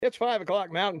It's 5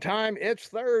 o'clock Mountain Time. It's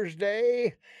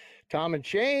Thursday. Tom and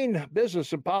Shane,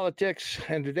 business and politics.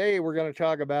 And today we're going to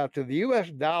talk about the U.S.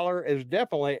 dollar is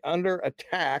definitely under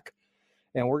attack.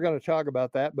 And we're going to talk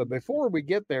about that. But before we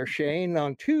get there, Shane,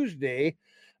 on Tuesday,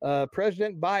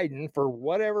 President Biden, for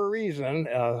whatever reason,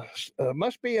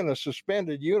 must be in a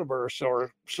suspended universe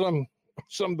or some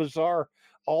bizarre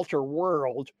alter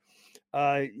world.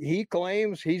 He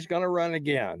claims he's going to run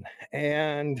again.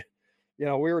 And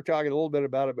we were talking a little bit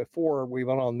about it before we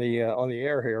went on the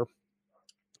air here,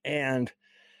 and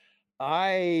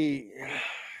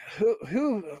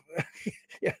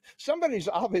yeah, somebody's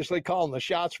obviously calling the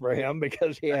shots for him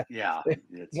because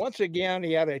once again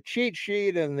he had a cheat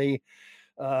sheet and the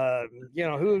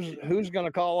who's going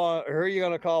to call on, who are you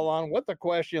going to call on, what the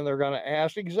question they're going to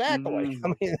ask exactly. I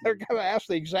mean, they're going to ask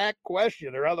the exact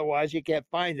question, or otherwise you can't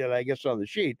find it, I guess, on the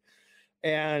sheet.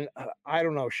 And I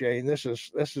don't know, Shane. This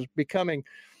is becoming.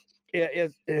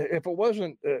 If it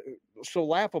wasn't so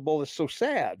laughable, it's so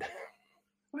sad.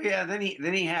 Well, yeah. Then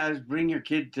he has Bring Your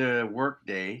Kid to Work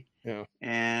Day. Yeah.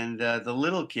 And the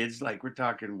little kids, like we're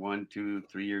talking 1, 2,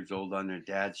 3 years old, on their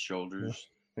dad's shoulders.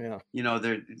 Yeah.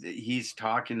 He's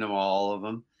talking to all of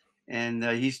them, and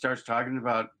he starts talking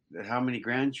about how many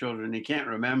grandchildren he can't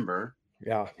remember.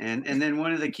 Yeah. And then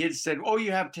one of the kids said, "Oh,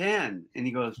 you have 10." And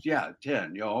he goes, "Yeah,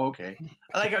 10. Oh, okay."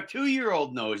 Like a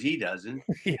 2-year-old knows, he doesn't.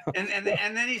 Yeah. And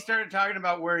then he started talking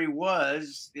about where he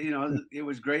was. It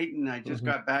was great, and I just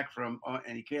got back from,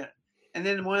 and he can't. And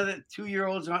then one of the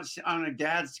 2-year-olds on a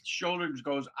dad's shoulders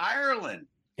goes, "Ireland."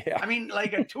 Yeah. I mean,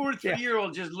 like a 2 or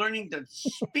 3-year-old just learning to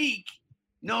speak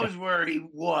knows where he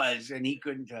was, and he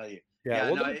couldn't tell you.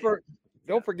 Yeah.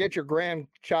 Don't forget your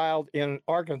grandchild in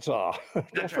Arkansas.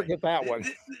 Don't forget that one.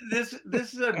 This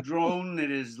is a drone that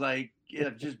is like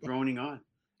just droning on.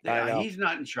 He's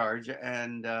not in charge,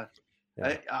 and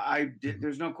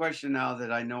there's no question now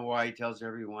that I know why he tells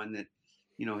everyone that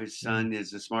his son is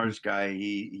the smartest guy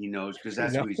he knows, because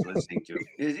that's who he's listening to.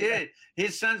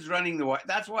 His son's running the.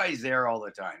 That's why he's there all the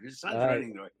time. His son's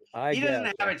running the. He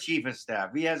doesn't have a chief of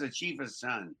staff. He has a chief of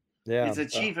son. Yeah, it's a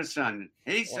chief of son.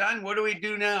 Hey, son, what do we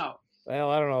do now?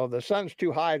 Well, I don't know. The sun's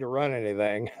too high to run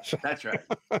anything. So, that's right.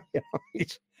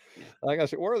 Like I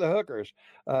said, where are the hookers?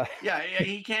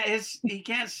 He can't. He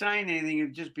can't sign anything.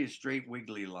 It'd just be a straight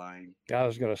wiggly line. I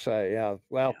was going to say, yeah.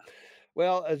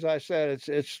 Well, as I said,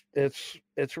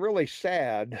 it's really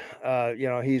sad.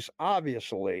 He's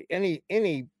obviously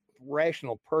any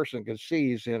rational person can see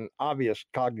he's in obvious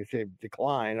cognitive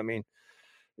decline. I mean,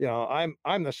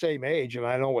 I'm the same age, and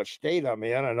I know what state I'm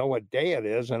in. I know what day it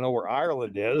is. I know where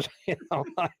Ireland is.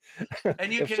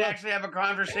 And you can actually have a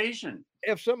conversation.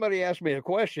 If somebody asks me a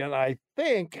question, I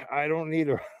think I don't need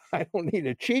a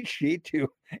cheat sheet to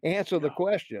answer the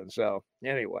question. So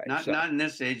anyway, not in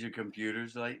this age of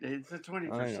computers. Like, it's the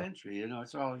 21st century.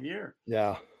 It's all here.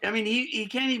 Yeah. I mean, he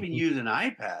can't even use an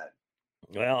iPad.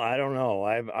 Well, I don't know.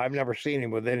 I've never seen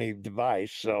him with any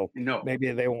device, so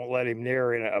maybe they won't let him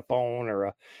near a phone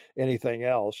or anything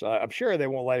else. I'm sure they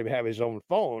won't let him have his own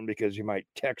phone because he might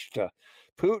text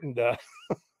Putin to,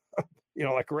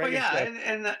 like Reagan. Well, yeah,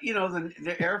 and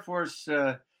the Air Force,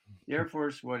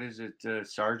 what is it,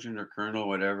 sergeant or colonel,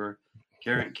 whatever,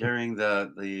 carrying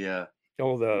the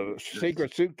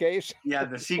secret suitcase. Yeah,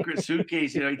 the secret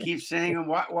suitcase. He keeps saying,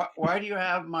 "Why do you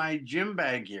have my gym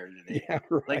bag here today? Yeah,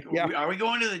 right. Are we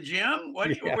going to the gym?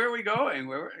 Where are we going?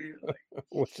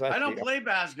 What's that? I don't play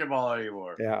basketball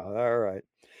anymore." Yeah, all right.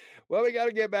 Well, we got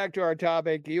to get back to our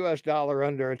topic: U.S. dollar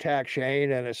under attack,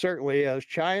 Shane, and it certainly is.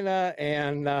 China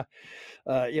and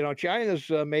China's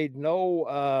made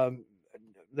no.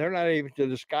 They're not even to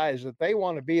disguise that they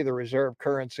want to be the reserve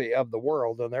currency of the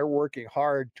world, and they're working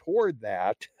hard toward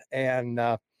that. And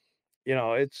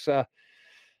it's they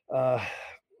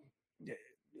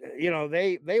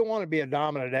want to be a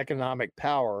dominant economic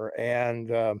power.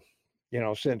 And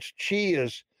since Xi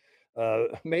has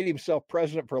made himself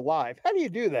president for life, how do you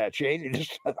do that, Shane? You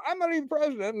just, I'm not even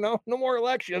president. No more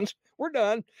elections. We're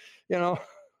done.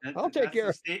 I'll take care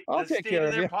of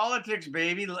their politics,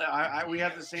 baby. We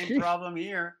have the same problem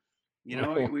here.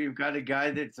 We've got a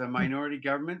guy that's a minority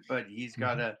government, but he's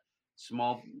got a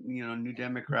small, New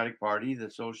Democratic Party, the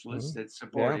socialists that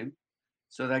support him.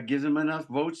 So that gives him enough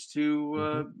votes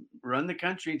to run the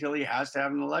country until he has to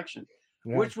have an election,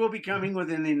 which will be coming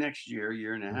within the next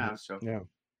year and a half. So,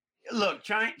 look,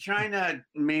 China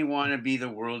may want to be the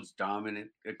world's dominant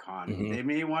economy. They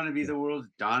may want to be the world's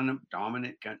dominant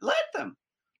country. Let them.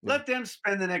 Let them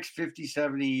spend the next 50,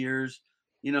 70 years,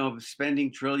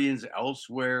 spending trillions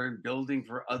elsewhere and building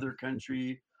for other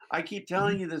countries. I keep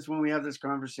telling you this when we have this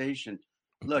conversation.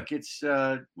 look, it's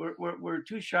we're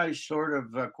too shy short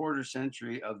of a quarter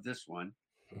century of this one.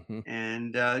 Mhm.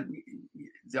 And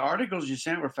the articles you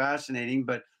sent were fascinating,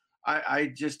 but I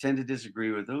just tend to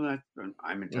disagree with them.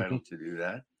 I'm Mhm. entitled to do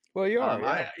that. Well, you are, yeah.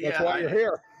 I That's yeah, why you're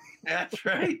here. that's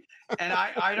right. And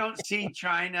I don't see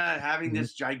China having Mhm.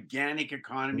 this gigantic Mhm.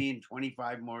 economy in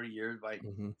 25 more years by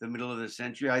Mhm. the middle of the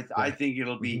century. I Yeah. think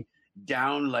it'll Mhm. be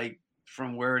down like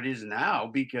from where it is now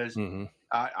because Mhm.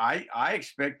 I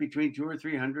expect between 2 or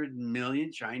 300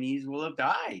 million Chinese will have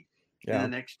died in the Yeah.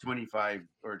 next 25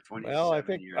 or Well,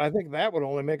 27 years. I think that would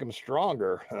only make them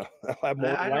stronger. They'll have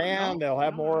more I don't know. land, they'll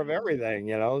have No, more I of don't know. everything,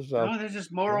 you know, so No, there's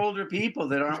just more yeah. older people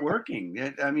that aren't working.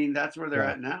 I mean, that's where they're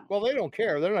Yeah. at now. Well, they don't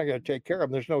care. They're not gonna take care of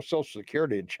them. There's no Social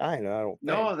Security in China, I don't think.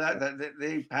 No,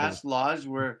 they Yeah. passed laws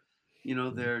where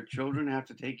Mhm. their children have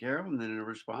to take care of them, and they're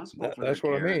responsible for their That's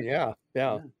what I care. mean, yeah,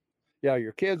 yeah. Yeah, Yeah,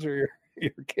 your kids are your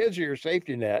your kids are your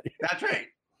safety net. that's right.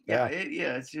 Yeah,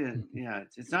 Yeah. Mhm.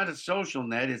 it's not a social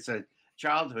net; it's a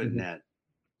childhood Mhm. net.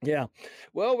 Yeah.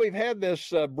 Well, we've had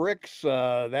this BRICS.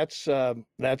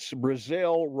 That's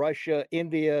Brazil, Russia,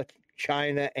 India,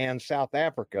 China, and South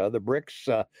Africa. The BRICS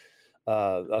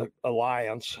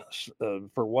alliance,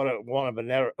 for one of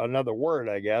another word,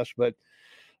 I guess.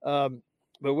 Um,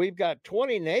 but we've got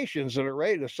 20 nations that are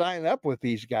ready to sign up with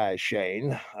these guys,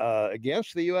 Shane,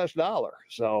 against the U.S. dollar.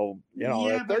 So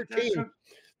Yeah, but that's 13 what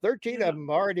 13 you of know. them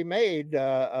already made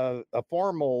a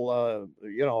formal,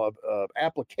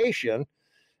 application,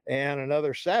 and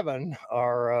another seven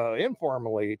are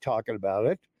informally talking about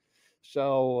it.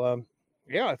 So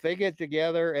yeah, if they get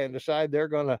together and decide they're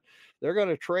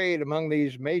gonna trade among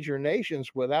these major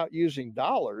nations without using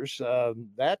dollars,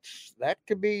 that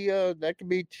could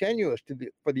be tenuous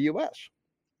for the U.S.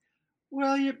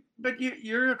 Well,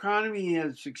 your economy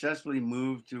has successfully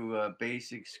moved to a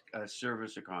basic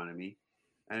service economy,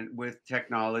 and with Mhm.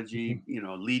 technology,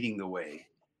 leading the way,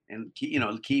 and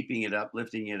keeping it up,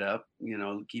 lifting it up,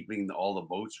 keeping all the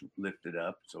boats lifted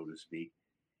up, so to speak.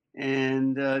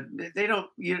 And they don't.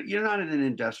 You're not in an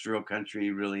industrial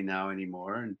country really now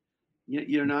anymore, and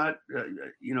you're not.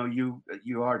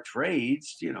 You are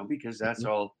trades, because that's Mhm.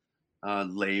 all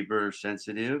labor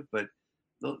sensitive, but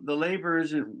the labor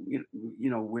isn't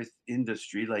with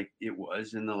industry like it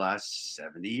was in the last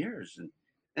 70 years,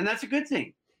 and that's a good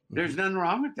thing. Mhm. There's nothing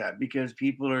wrong with that because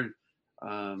people are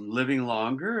living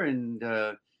longer and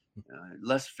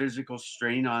less physical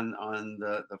strain on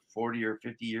the 40 or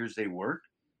 50 years they work.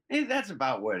 And that's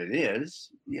about what it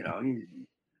is, Yeah, but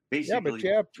basically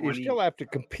you 20. still have to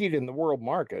compete in the world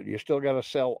market. You still got to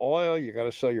sell oil. You got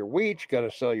to sell your wheat. You got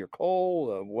to sell your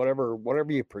coal, whatever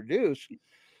you produce.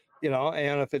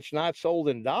 And if it's not sold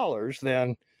in dollars,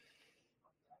 then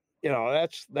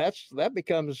that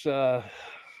becomes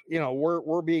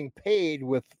we're being paid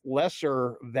with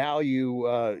lesser value.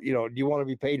 Do you want to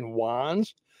be paid in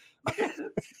wands,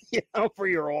 for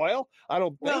your oil? I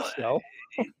don't think Well, so.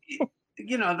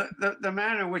 the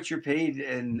manner in which you're paid,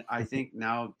 and I think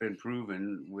now been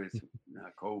proven with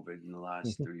COVID in the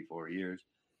last 3 4 years,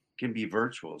 can be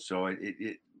virtual. So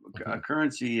a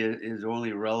currency is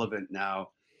only relevant now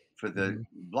for the Mhm.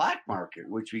 black market,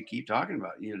 which we keep talking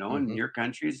about. And Mhm. your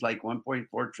country is like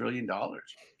 $1.4 trillion.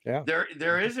 Yeah.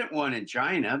 There isn't one in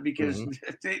China because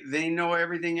Mhm. they know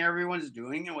everything everyone's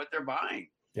doing and what they're buying.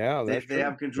 Yeah, They that's they true.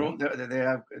 have Yeah. control.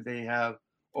 They have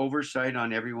oversight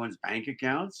on everyone's bank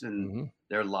accounts and Mhm.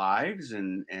 their lives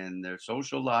and their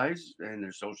social lives and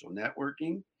their social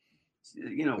networking.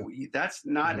 Yeah. That's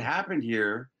not Mhm. happened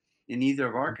here in either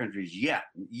of our countries yet.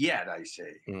 Yet, I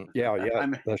say. Yeah, yeah,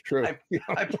 I'm that's true. I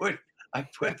I put I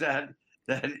put that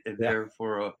Yeah. there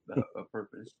for a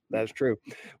purpose. Yeah. That's true.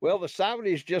 Well, the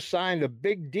Saudis just signed a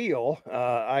big deal.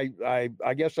 I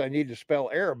guess I need to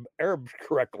spell Arab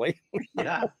correctly.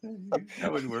 Yeah,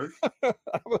 that would work. I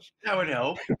was, That would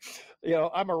help.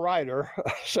 I'm a writer,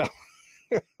 so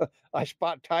I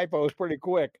spot typos pretty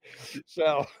quick.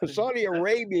 So Saudi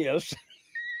Arabia's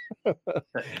they've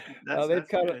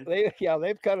That's cut good.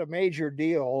 they've cut a major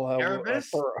deal Arabis?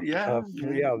 for Yeah,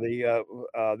 yeah.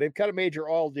 they've cut a major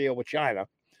oil deal with China.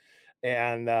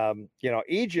 And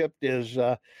Egypt's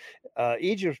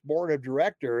board of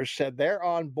directors said they're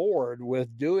on board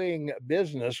with doing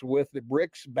business with the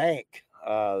BRICS Bank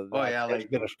Oh that yeah, has like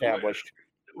been established.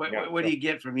 Yeah. what do So, you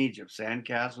get from Egypt?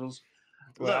 Sandcastles?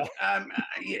 well, Look,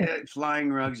 yeah,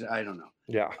 flying rugs. I don't know.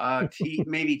 yeah, Tea,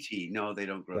 maybe tea. No, they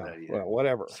don't grow yeah. that either. Well,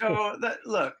 whatever. So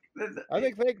look, I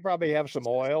think they could probably have some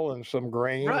oil and some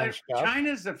grain and right. stuff.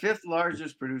 China's the fifth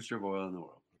largest producer of oil in the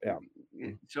world. Yeah.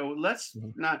 So let's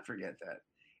Mhm. not forget that.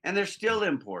 And they're still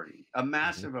importing a Mhm.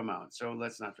 massive amount. So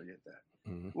let's not forget that.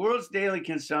 Mhm. World's daily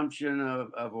consumption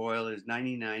of oil is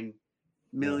 99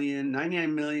 million,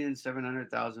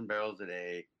 99,700,000 barrels a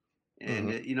day.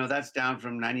 And, that's down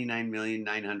from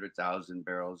 99,900,000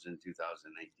 barrels in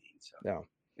 2019. So,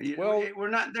 yeah. Well,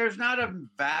 there's not a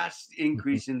vast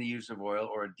increase in the use of oil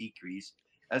or a decrease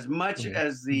as much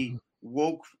as the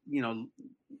woke,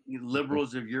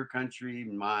 liberals of your country,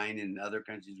 mine, and other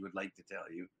countries would like to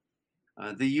tell you.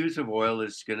 The use of oil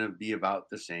is going to be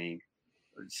about the same.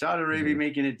 Saudi Arabia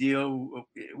making a deal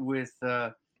with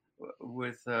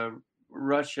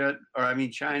Russia, or I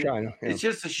mean China. Yeah. It's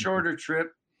just a shorter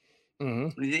trip.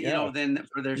 Than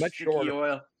for their much sticky shorter.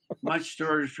 oil, much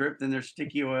shorter trip than their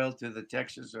sticky oil to the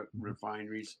Texas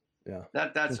refineries. Yeah,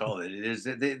 that's all it is.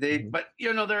 But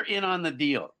they're in on the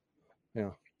deal. Yeah.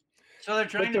 So they're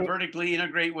trying to vertically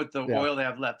integrate with the oil they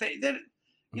have left.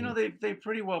 They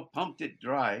pretty well pumped it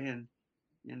dry, and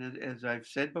as I've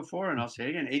said before, and I'll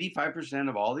say again, 85%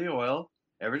 of all the oil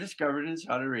ever discovered in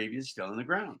Saudi Arabia is still in the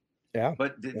ground. Yeah.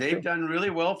 But they've done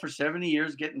really well for 70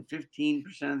 years, getting 15%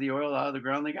 of the oil out of the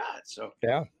ground they got. So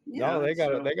they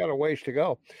got a ways to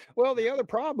go. Well, the other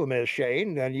problem is,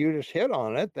 Shane, and you just hit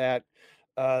on it, that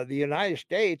the United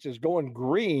States is going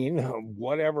green,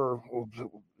 whatever,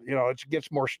 it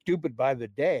gets more stupid by the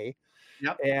day.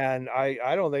 Yep. And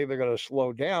I don't think they're going to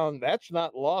slow down. That's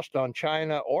not lost on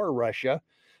China or Russia.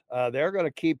 They're going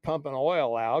to keep pumping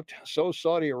oil out. So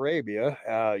Saudi Arabia,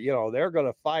 they're going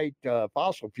to fight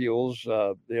fossil fuels,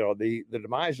 the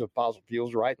demise of fossil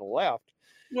fuels right and left.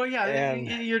 Well, yeah. And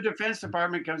your Defense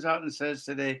Department comes out and says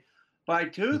today, by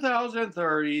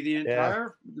 2030, the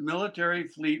entire military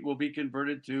fleet will be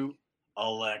converted to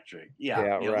electric.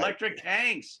 Right. Electric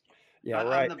tanks. Yeah,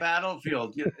 on the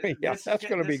battlefield. That's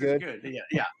going to be good.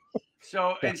 Yeah.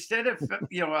 So instead of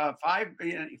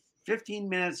 15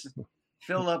 minutes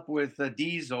fill up with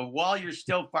diesel while you're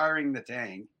still firing the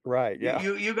tank. Right. Yeah.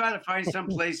 You got to find some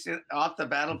place off the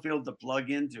battlefield to plug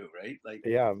into, right? Like.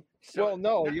 Yeah. So, well,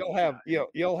 no,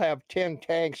 you'll have 10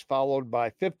 tanks followed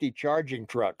by 50 charging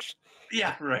trucks.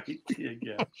 Yeah. Right.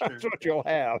 Yeah. Sure. That's what you'll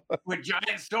have. With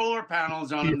giant solar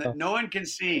panels on them that no one can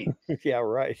see. Yeah.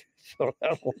 Right. So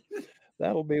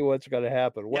that'll be what's going to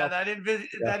happen. Well, that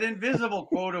invisible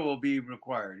quota will be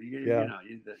required.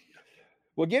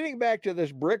 Well, getting back to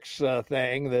this BRICS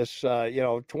thing, this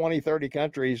 20, 30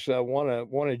 countries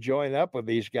want to join up with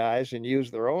these guys and use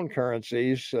their own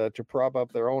currencies to prop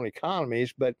up their own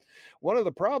economies. But one of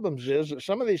the problems is that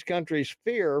some of these countries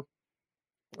fear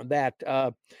that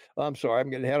I'm sorry, I'm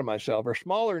getting ahead of myself. Or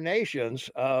smaller nations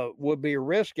would be a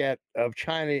risk of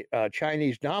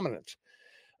Chinese dominance.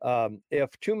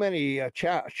 If too many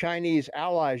Chinese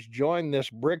allies join this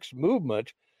BRICS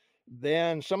movement,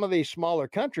 then some of these smaller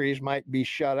countries might be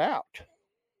shut out.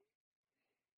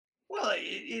 Well,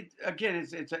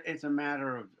 it's a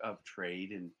matter of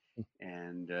trade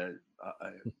and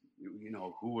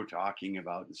who we're talking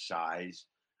about and size.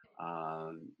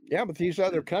 But these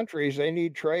other countries, they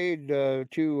need trade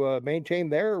to maintain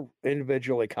their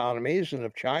individual economies, and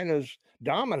if China's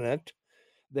dominant,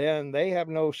 then they have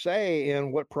no say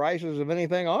in what prices of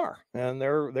anything are, and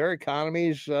their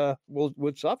economies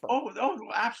would suffer. Oh,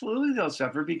 absolutely, they'll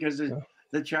suffer because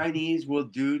the Chinese will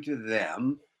do to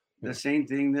them the same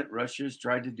thing that Russia's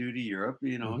tried to do to Europe.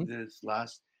 This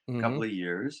last couple of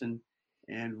years,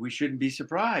 and we shouldn't be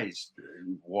surprised.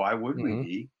 Why would we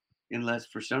be? Unless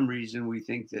for some reason we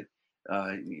think that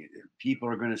people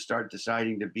are going to start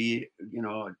deciding to be,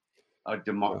 a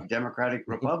democratic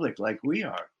republic like we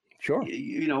are. Sure.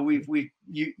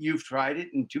 You've tried it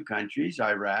in two countries,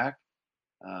 Iraq.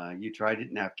 You tried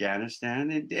it in Afghanistan,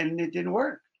 and it didn't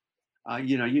work.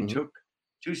 You took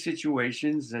two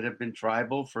situations that have been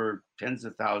tribal for tens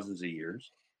of thousands of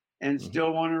years, and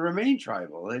still want to remain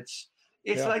tribal. It's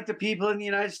like the people in the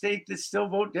United States that still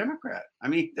vote Democrat. I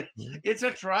mean, it's a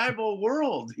tribal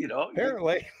world,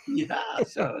 Apparently. Yeah.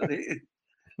 So,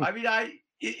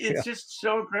 it's just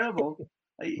so incredible.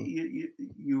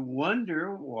 You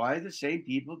wonder why the same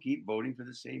people keep voting for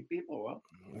the same people.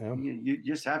 Well, you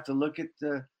just have to look at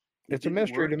the. It's a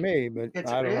mystery to me, but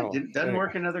I don't know. It doesn't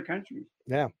work in other countries.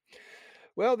 Yeah.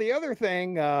 Well, the other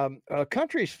thing,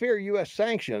 countries fear U.S.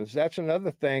 sanctions. That's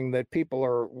another thing that people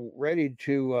are ready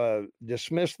to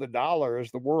dismiss the dollar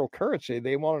as the world currency.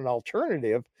 They want an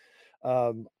alternative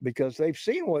because they've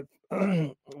seen what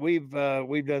we've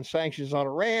done sanctions on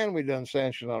Iran, we've done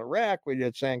sanctions on Iraq, we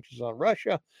did sanctions on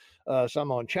Russia,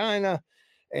 some on China,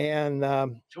 and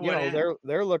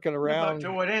they're looking around.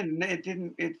 To what end? It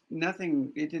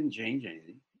didn't change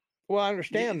anything. Well, I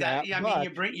understand that.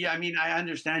 I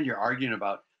understand you're arguing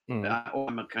about.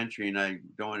 I'm a country and I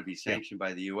don't want to be sanctioned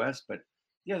by the U.S., but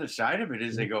the other side of it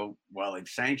is they go, well, they've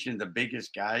sanctioned the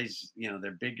biggest guys,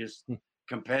 their biggest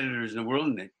competitors in the world,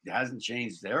 and it hasn't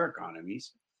changed their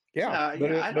economies. Yeah, I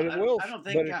don't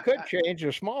think. But it could change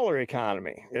a smaller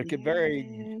economy. It could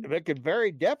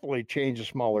very definitely change a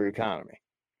smaller economy.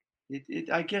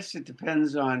 I guess it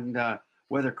depends on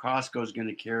whether Costco is going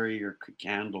to carry your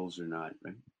candles or not.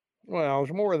 Right? Well,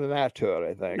 there's more than that to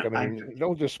it, I think. No, I mean,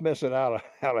 don't dismiss it out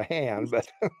of hand, but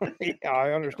yeah,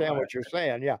 I understand what you're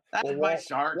saying. Yeah. That's Well, my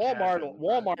sarcasm.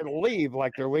 Walmart will leave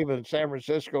like they're leaving San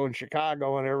Francisco and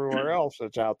Chicago and everywhere else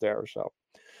that's out there. So,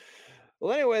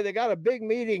 well, anyway, they got a big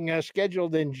meeting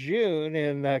scheduled in June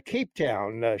in Cape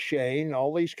Town, Shane.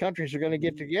 All these countries are going to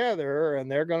get together and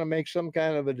they're going to make some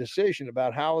kind of a decision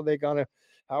about how are they going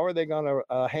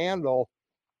to handle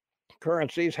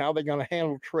currencies, how they're going to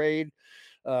handle trade.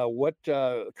 What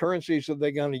currencies are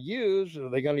they going to use? Are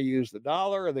they going to use the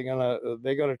dollar? Are they going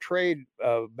to trade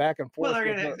back and forth? Well,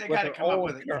 they got to come up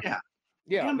with it.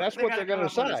 Yeah, that's what they're going to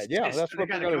decide. Yeah, that's what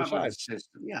they're going to decide.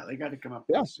 Yeah, they got to come up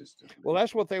with a system. Well,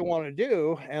 that's what they want to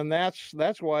do, and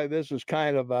that's why this is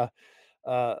kind of a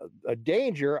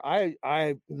danger.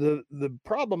 The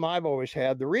problem I've always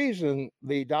had, the reason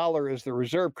the dollar is the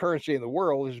reserve currency in the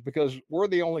world is because we're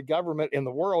the only government in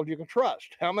the world you can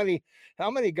trust. How many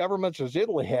governments has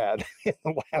Italy had in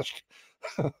the last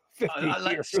 50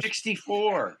 years?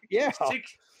 64. Yeah.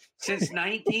 Since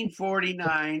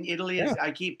 1949, Italy is, I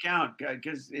keep count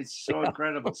because it's so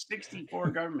incredible.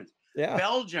 64 governments. Yeah.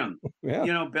 Belgium,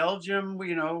 Belgium,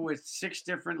 with 6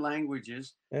 different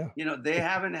languages, they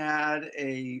haven't had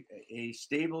a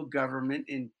stable government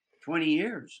in 20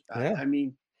 years. Yeah. I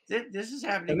mean, this is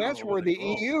happening. And that's where the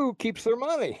EU keeps their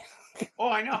money. Oh,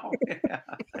 I know. Yeah.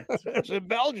 It's in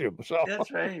Belgium. So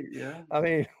that's right. Yeah. I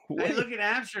mean, hey, look at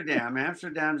Amsterdam.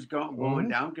 Amsterdam's going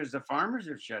down because the farmers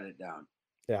have shut it down.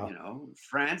 Yeah.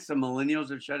 France, the millennials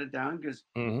have shut it down because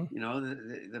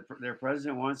their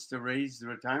president wants to raise the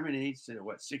retirement age to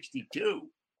 62?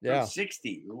 Yeah,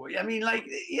 60. I mean,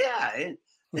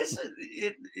 this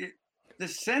is the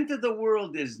scent of the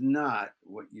world is not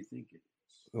what you think it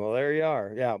is. Well, there you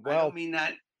are. Yeah. Well, I don't mean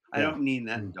that. I don't mean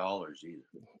that in dollars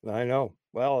either. I know.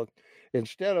 Well,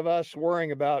 instead of us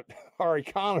worrying about our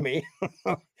economy,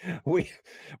 we're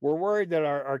worried that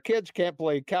our kids can't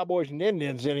play cowboys and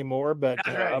Indians anymore, but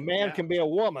right. A man can be a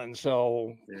woman.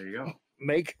 So there you go.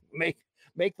 Make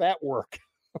that work.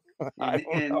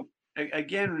 and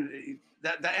again,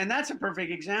 that's a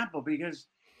perfect example because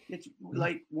it's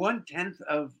like 1/10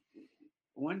 of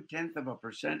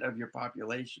 1% of your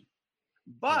population.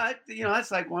 But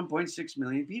that's like 1.6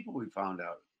 million people we found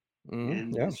out.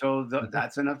 And so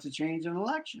that's enough to change an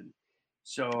election.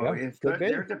 So if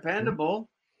they're dependable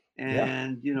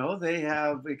and they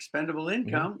have expendable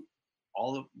income,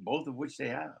 both of which they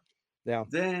have,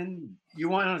 then you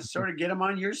want to sort of get them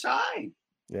on your side.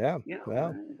 Yeah.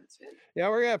 That's it. Yeah,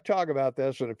 we're gonna have to talk about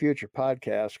this in a future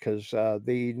podcast because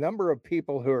the number of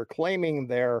people who are claiming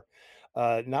they're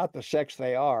not the sex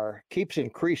they are keeps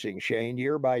increasing, Shane,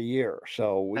 year by year.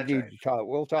 So we need to talk.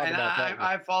 We'll talk about that.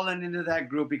 I've fallen into that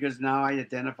group because now I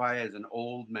identify as an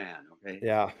old man. Okay.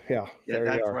 Yeah.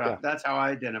 That's how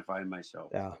I identify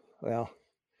myself. Yeah. Well.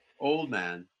 Old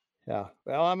man. Yeah.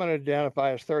 Well, I'm going to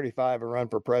identify as 35 and run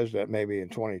for president maybe in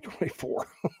 2024.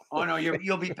 Oh no,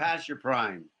 you'll be past your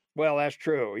prime. Well, that's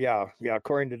true. Yeah.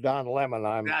 According to Don Lemon,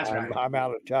 I'm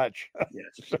out of touch. Yes,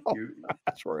 so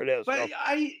that's where it is. But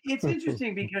it's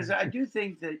interesting because I do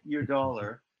think that your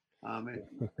dollar, as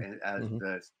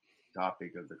the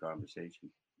topic of the conversation,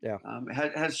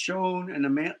 has shown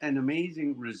an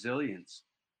amazing resilience.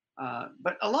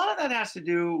 But a lot of that has to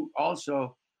do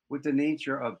also with the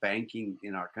nature of banking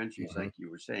in our countries, like you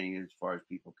were saying, as far as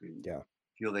people can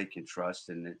feel they can trust,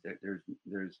 and that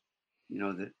there's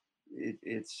that.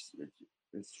 It's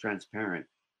transparent.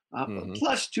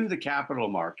 Plus, to the capital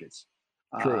markets.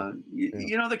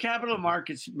 The capital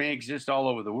markets may exist all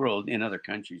over the world in other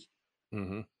countries,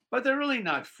 but they're really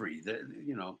not free. They're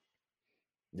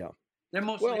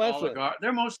mostly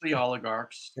They're mostly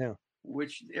oligarchs,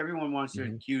 which everyone wants to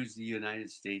accuse the United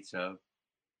States of.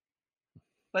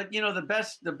 But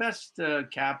the best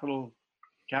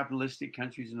capitalistic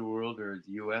countries in the world are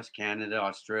the U.S., Canada,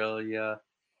 Australia,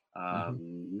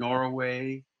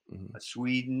 Norway,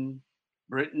 Sweden,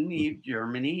 Britain,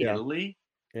 Germany, Italy,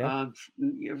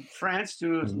 France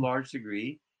to a large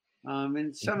degree,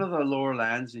 and some of the lower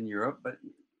lands in Europe. But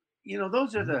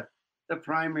those are the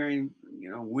primary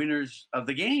winners of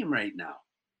the game right now.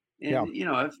 And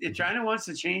if China wants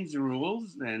to change the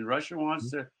rules, then Russia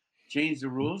wants to change the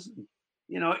rules.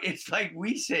 It's like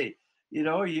we say.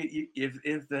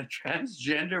 If the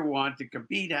transgender want to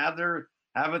compete, have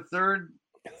a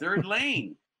third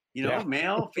lane. You know,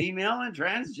 male, female, and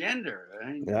transgender.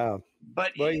 I mean, Yeah.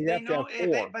 but Well, you they have to know,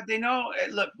 have four. but they know.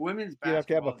 Look, women's You'd have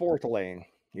to have a basketball. fourth lane.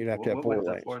 You'd have to have What four would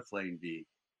the lanes. fourth lane be?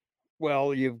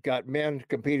 Well, you've got men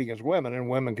competing as women and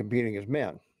women competing as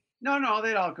men. No,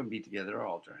 they'd all compete together. They're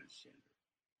all transgender.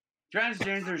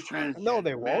 Transgender's transgender. No,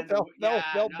 they won't. They'll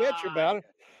bitch about it.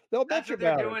 They'll bitch about it. That's what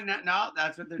they're doing now. No,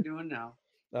 that's what they're doing now.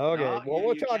 Okay. No, well,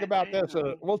 we'll talk about this.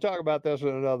 We'll talk about this in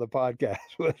another podcast.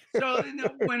 So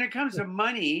when it comes to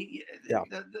money, Yeah.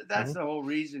 That's the whole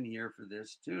reason here for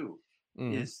this too,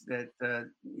 is that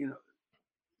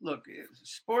look,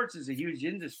 sports is a huge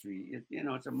industry.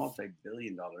 It's a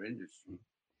multi-billion-dollar industry,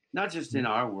 not just in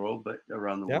our world, but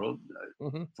around the world.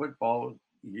 Football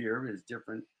here is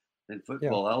different than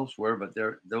football elsewhere, but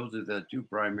those are the two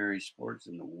primary sports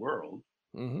in the world.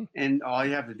 And all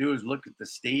you have to do is look at the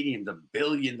stadium, the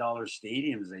billion-dollar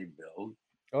stadiums they build.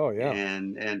 Oh yeah,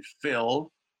 and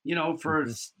fill, for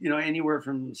anywhere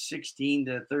from 16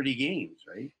 to 30 games,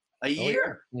 right? A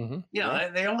year.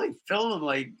 They only fill them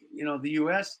like the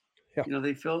U.S.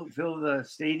 They fill the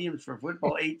stadiums for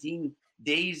football 18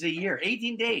 days a year,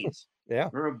 18 days.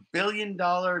 For $1 billion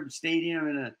stadium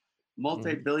and a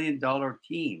multi-billion-dollar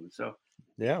team. So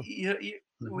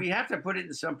we have to put it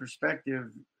in some perspective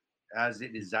as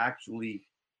it is actually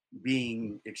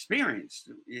being experienced.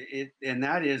 And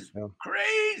that is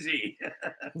crazy.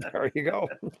 There you go.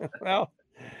 Well,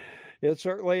 it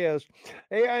certainly is.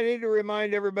 Hey, I need to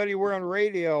remind everybody we're on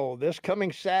radio this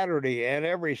coming Saturday and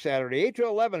every Saturday, 8 to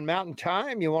 11 Mountain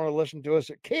Time. You want to listen to us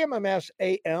at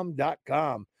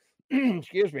kmmsam.com.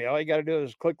 Excuse me. All you got to do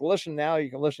is click listen now. You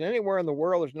can listen anywhere in the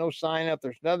world. There's no sign up.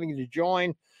 There's nothing to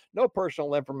join. No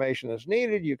personal information is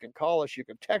needed. You can call us. You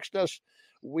can text us.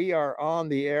 We are on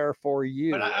the air for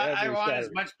you. But I want as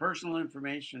much personal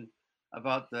information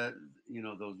about those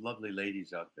lovely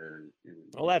ladies out there.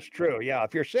 Well, that's true. Yeah.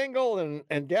 If you're single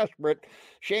and desperate,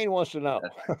 Shane wants to know.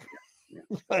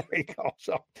 There you go.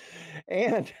 So,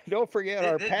 and don't forget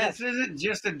our past. This isn't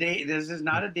just a date. This is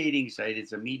not a dating site.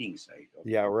 It's a meeting site.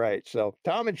 Okay? Yeah, right. So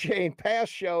Tom and Shane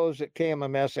past shows at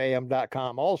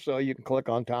kmmsam.com. Also, you can click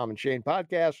on Tom and Shane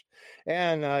podcast,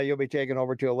 and you'll be taken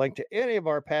over to a link to any of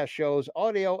our past shows,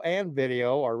 audio and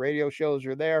video. Our radio shows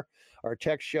are there. Our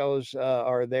text shows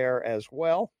are there as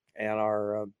well, and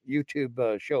our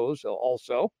YouTube shows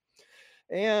also.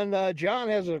 And John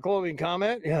has a closing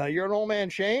comment. You're an old man,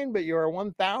 Shane, but you're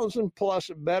 1,000 plus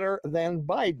better than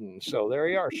Biden. So there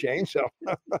you are, Shane. So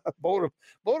vote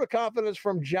of confidence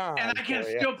from John. And I can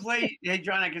still play. Hey,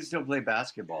 John, I can still play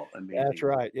basketball. That's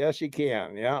right. Yes, he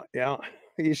can. Yeah.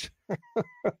 He's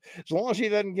as long as he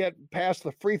doesn't get past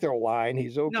the free throw line,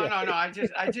 he's okay. No. I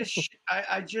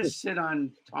just sit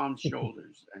on Tom's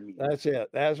shoulders. That's it.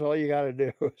 That's all you got to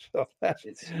do. So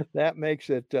that makes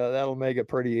it. That'll make it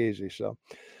pretty easy. So,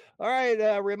 all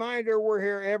right. Reminder: we're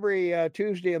here every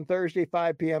Tuesday and Thursday,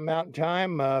 5 p.m. Mountain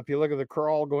Time. If you look at the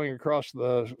crawl going across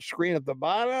the screen at the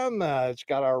bottom, it's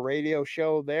got our radio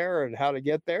show there and how to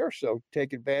get there. So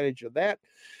take advantage of that.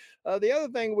 The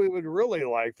other thing we would really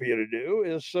like for you to do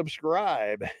is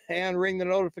subscribe and ring the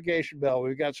notification bell.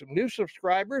 We've got some new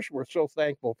subscribers. We're so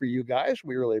thankful for you guys.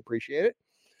 We really appreciate it.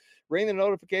 Ring the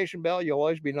notification bell. You'll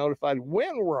always be notified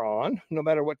when we're on, no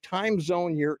matter what time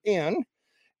zone you're in.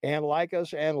 And like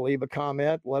us and leave a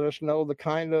comment. Let us know the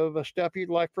kind of stuff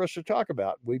you'd like for us to talk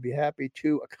about. We'd be happy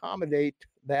to accommodate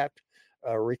that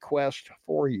request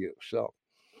for you. So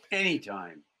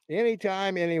anytime,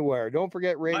 anywhere. Don't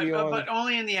forget radio. But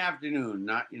only in the afternoon,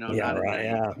 not not right,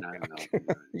 at night.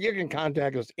 You can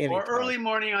contact us anytime. Or early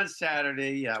morning on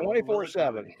Saturday. Yeah,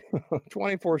 24/7.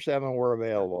 24/7. We're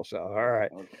available. So all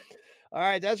right. Okay. All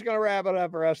right, that's going to wrap it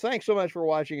up for us. Thanks so much for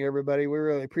watching, everybody. We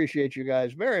really appreciate you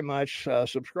guys very much.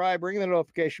 Subscribe, ring the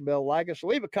notification bell, like us,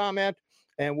 leave a comment,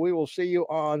 and we will see you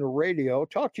on radio.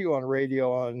 Talk to you on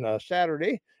radio on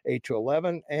Saturday, 8 to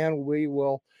 11, and we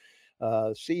will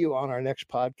see you on our next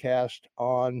podcast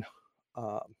on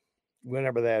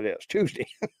whenever that is, Tuesday.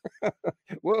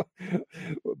 Well,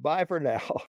 bye for now.